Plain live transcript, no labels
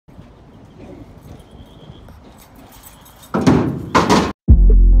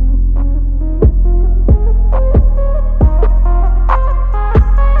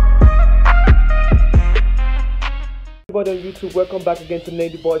Nenduboy on YouTube. Welcome back again to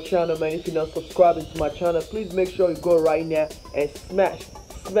Nenduboy channel, man. If you're not subscribing to my channel, please make sure you go right now and smash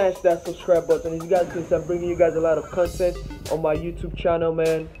that subscribe button. As you guys can see, I'm bringing you guys a lot of content on my YouTube channel,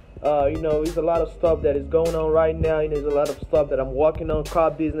 man. There's a lot of stuff that is going on right now, and there's a lot of stuff that I'm working on, car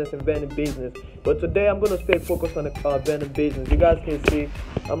business and vending business. But today I'm going to stay focused on the vending business. You guys can see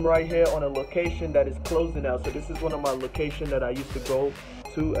I'm right here on a location that is closing out. So this is one of my locations that I used to go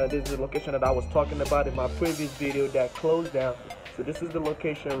to. This is the location that I was talking about in my previous video that closed down. So this is the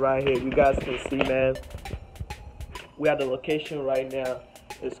location right here. You guys can see, man, we are the location right now.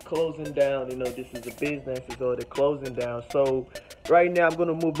 It's closing down. This is a business, it's already closing down. So right now I'm going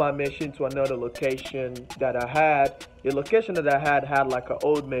to move my machine to another location that I had. The location that I had like an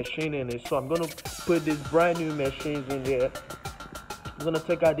old machine in it, so I'm going to put these brand new machines in here. I'm going to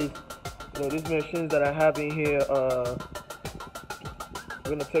take out these machines that I have in here. I'm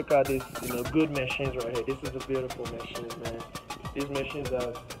going to take out these good machines right here. This is a beautiful machines, man. These machines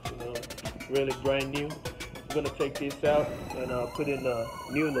are really brand new. I'm gonna take this out and put in a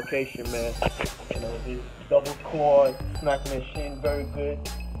new location, man. This double core snack machine, very good,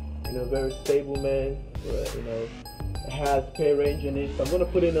 very stable, man. It has pay range in it. So I'm gonna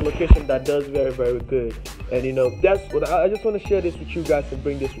put in a location that does very, very good. And that's what I just want to share this with you guys and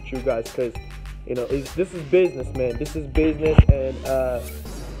bring this with you guys, because this is business, man. This is business, and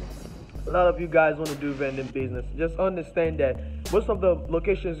a lot of you guys want to do vending business. Just understand that most of the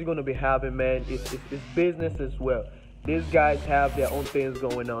locations you're going to be having, man, it's business as well. These guys have their own things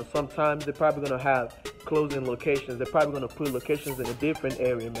going on. Sometimes they're probably going to have closing locations. They're probably going to put locations in a different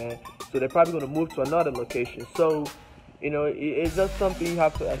area, man. So they're probably going to move to another location. So, it's just something you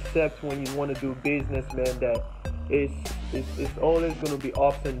have to accept when you want to do business, man, that it's always going to be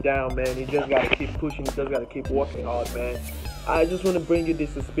ups and downs, man. You just got to keep pushing. You just got to keep working hard, man. I just want to bring you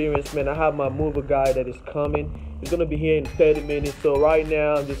this experience, man. I have my mover guy that is coming. He's gonna be here in 30 minutes. So right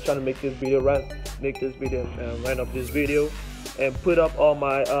now, I'm just trying to make this video, run up this video, and put up all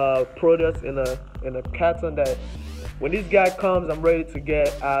my products in a carton. That when this guy comes, I'm ready to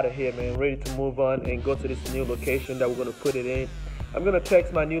get out of here, man. Ready to move on and go to this new location that we're gonna put it in. I'm gonna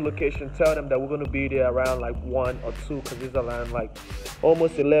text my new location, tell them that we're gonna be there around like 1 or 2, because it's around like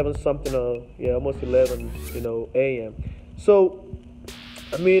almost 11 something, almost 11, a.m. So,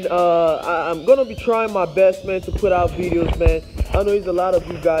 I'm gonna be trying my best, man, to put out videos, man. I know there's a lot of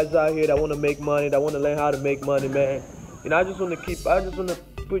you guys out here that want to make money, that want to learn how to make money, man. I just want to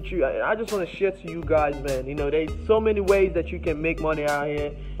share to you guys, man. There's so many ways that you can make money out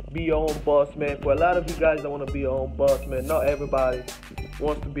here. Be your own boss, man. For a lot of you guys that want to be your own boss, man, not everybody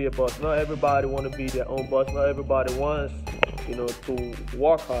wants to be a boss. Not everybody want to be their own boss. Not everybody wants, to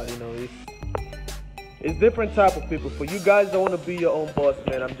work hard. It's different type of people. For you guys that want to be your own boss,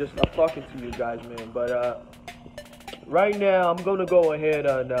 man, I'm talking to you guys, man. But right now, I'm gonna go ahead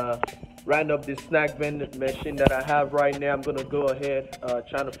and round up this snack vending machine that I have right now. I'm gonna go ahead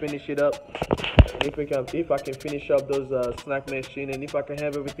trying to finish it up. And if I can finish up those snack machine, and if I can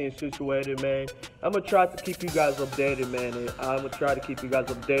have everything situated, man, I'm gonna try to keep you guys updated, man. And I'm gonna try to keep you guys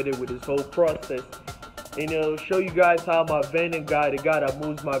updated with this whole process. Show you guys how my vending guy, the guy that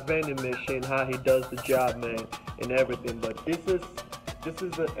moves my vending machine, how he does the job, man, and everything. But this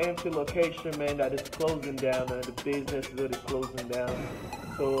is an empty location, man, that is closing down, man. The business is really closing down.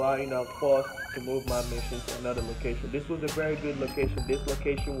 So I'm forced to move my machine to another location. This was a very good location. This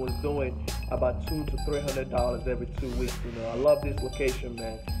location was doing about $200 to $300 every 2 weeks. I love this location,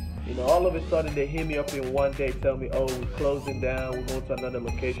 man. All of a sudden they hit me up in one day, tell me, oh, we're closing down, we're going to another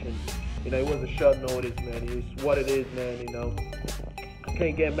location. It was a short notice, man. It's what it is, man. I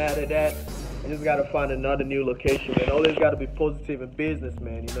can't get mad at that. I just gotta find another new location, man. Always gotta be positive in business,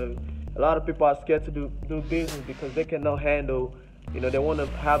 man. A lot of people are scared to do business because they cannot handle. They want to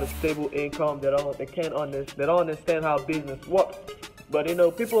have a stable income. They don't understand how business works. But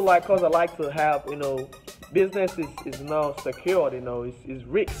people like us, I like to have. Business is now secured. It's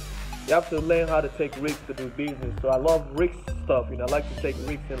risks. You have to learn how to take risks to do business. So I love risk stuff. I like to take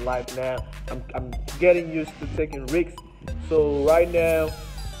risks in life now. I'm getting used to taking risks. So right now,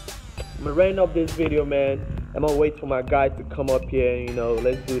 I'm gonna round up this video, man. I'm gonna wait for my guy to come up here.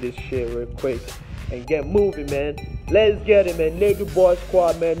 Let's do this shit real quick and get moving, man. Let's get it, man. Nenduboy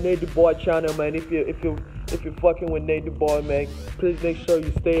squad, man. Nenduboy channel, man. If you're fucking with Nenduboy, man, please make sure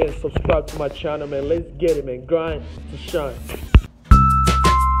you stay and subscribe to my channel, man. Let's get it, man. Grind to shine.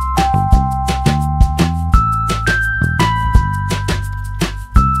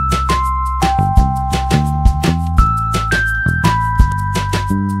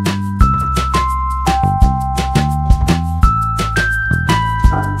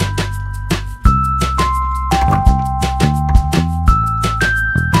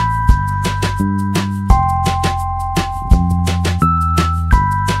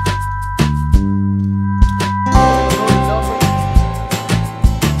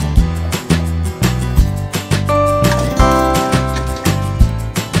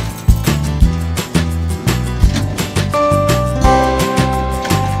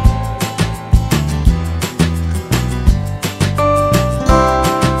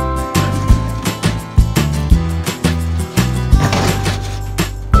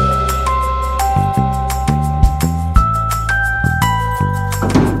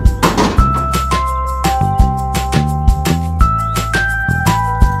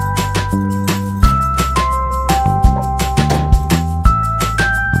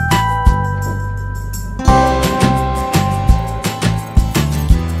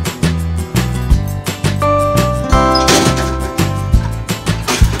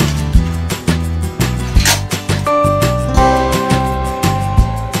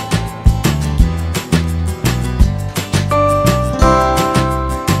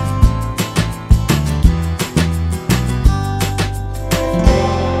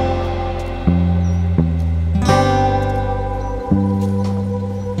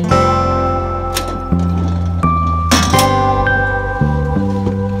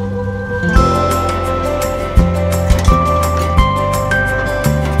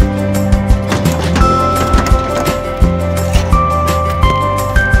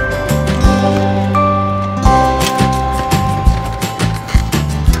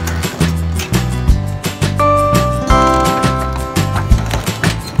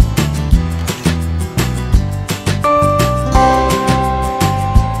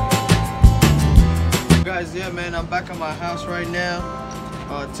 yeah, man, I'm back at my house right now,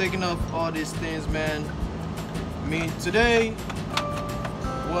 taking off all these things, man. I mean, today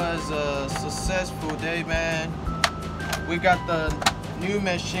was a successful day, man. We got the new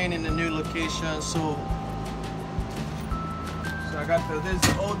machine in the new location, so I got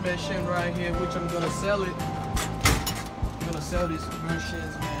this old machine right here, which I'm gonna sell it. I'm gonna sell these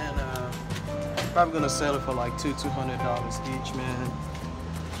machines, man. Probably gonna sell it for like $200 each, man.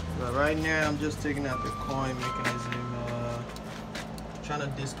 But right now I'm just taking out the coin mechanism, trying to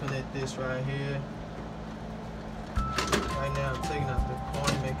disconnect this right here. Right now I'm taking out the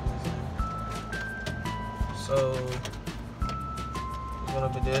coin mechanism. So it's gonna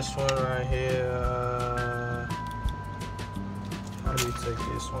be this one right here. How do you take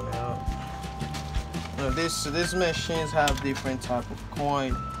this one out? You know, these machines have different type of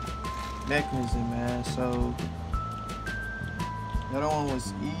coin mechanism, man. So the other one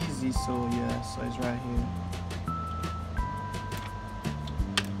was easy, so yeah, so it's right here.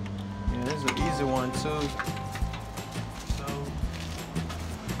 Yeah, this is an easy one too. So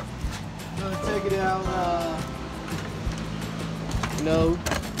I'm gonna take it out. You know,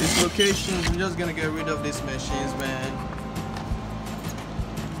 these locations, I'm just gonna get rid of these machines, man.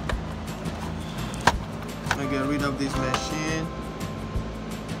 I'm gonna get rid of this machine.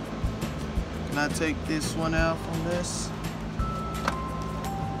 Can I take this one out from this?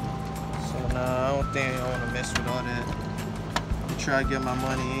 So nah, I don't think I want to mess with all that. I'm try to get my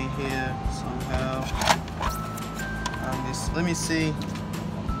money in here somehow. Let me see.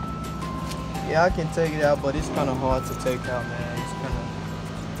 Yeah, I can take it out, but it's kind of hard to take out, man. It's kind of.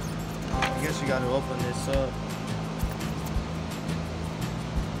 I guess you got to open this up.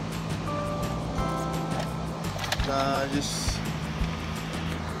 Just.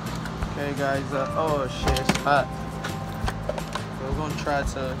 Okay, guys. Oh shit, it's hot. So we're gonna try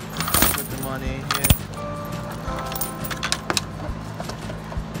to put the money in here.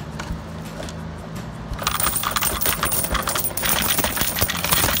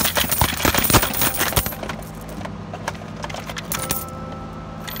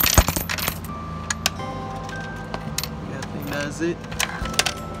 Yeah, I think that's it.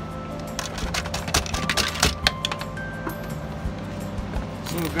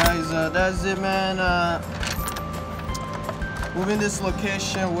 So guys, that's it, man. Moving this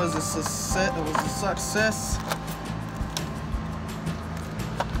location was a success. It was a success.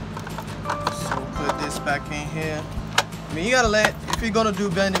 So put this back in here. I mean, you gotta learn, if you're gonna do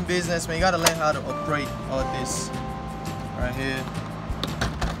vending business, man, you gotta learn how to operate all this right here.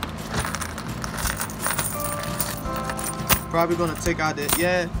 Probably gonna take out the,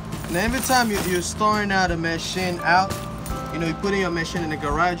 yeah. Now every time you're storing out a machine out, you know, you're putting your machine in the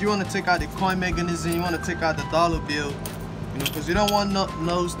garage, you want to take out the coin mechanism, you want to take out the dollar bill, you know, because you don't want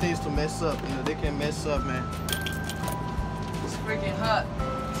those things to mess up. You know, they can mess up, man. It's freaking hot.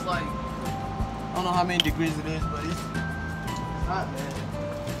 It's like, I don't know how many degrees it is, but it's hot, man.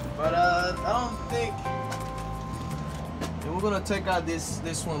 But I don't think, and we're gonna take out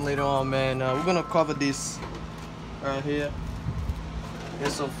this one later on, man. We're gonna cover this right here.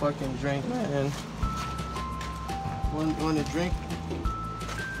 Get some fucking drink, man. Want a drink?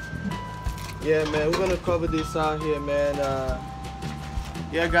 Yeah, man, we're gonna cover this out here, man.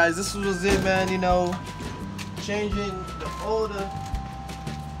 Yeah, guys, this was it, man. You know, changing the order.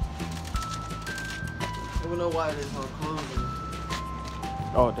 I don't know why it is not closing.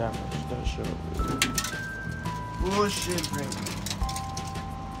 Oh, damn it, that shit. Bullshit drink.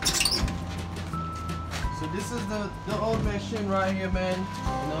 So this is the old machine right here, man.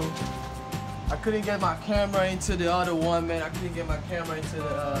 You know, I couldn't get my camera into the other one, man. I couldn't get my camera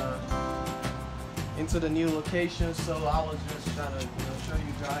into the new location, so I was just trying to, you know, show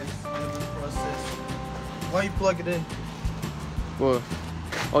you guys the new process. Why you plug it in? What?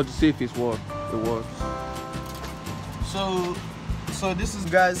 Oh, to see if it's work. It works. So this is,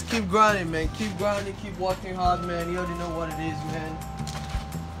 guys, keep grinding, man. Keep grinding, keep working hard, man. You already know what it is, man.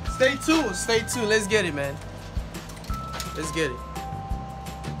 Stay tuned, stay tuned. Let's get it, man. Let's get it.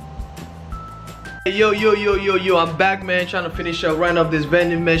 Yo, I'm back, man, trying to finish up running up this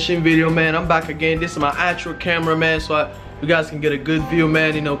vending machine video, man. I'm back again. This is my actual camera, man, so you guys can get a good view,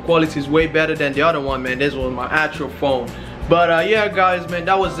 man. You know, quality is way better than the other one, man. This was my actual phone. But yeah, guys, man,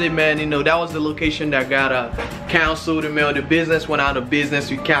 that was it, man. You know, that was the location that got canceled, man. The business went out of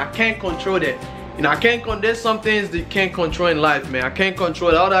business. I can't control that. You know, there's some things that you can't control in life, man. I can't control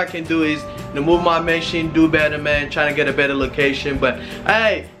it. All that I can do is, you know, move my machine, do better, man, trying to get a better location. But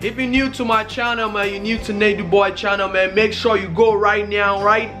hey, if you're new to my channel, man, you're new to Nenduboy channel, man, make sure you go right now,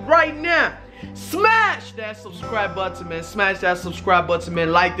 right now, Smash that subscribe button, man. Smash that subscribe button,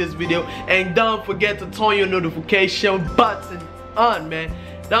 man. Like this video, and don't forget to turn your notification button on, man.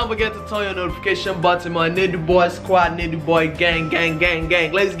 Don't forget to turn your notification button on. Nenduboy squad, Nenduboy gang, gang, gang,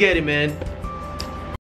 gang. Let's get it, man.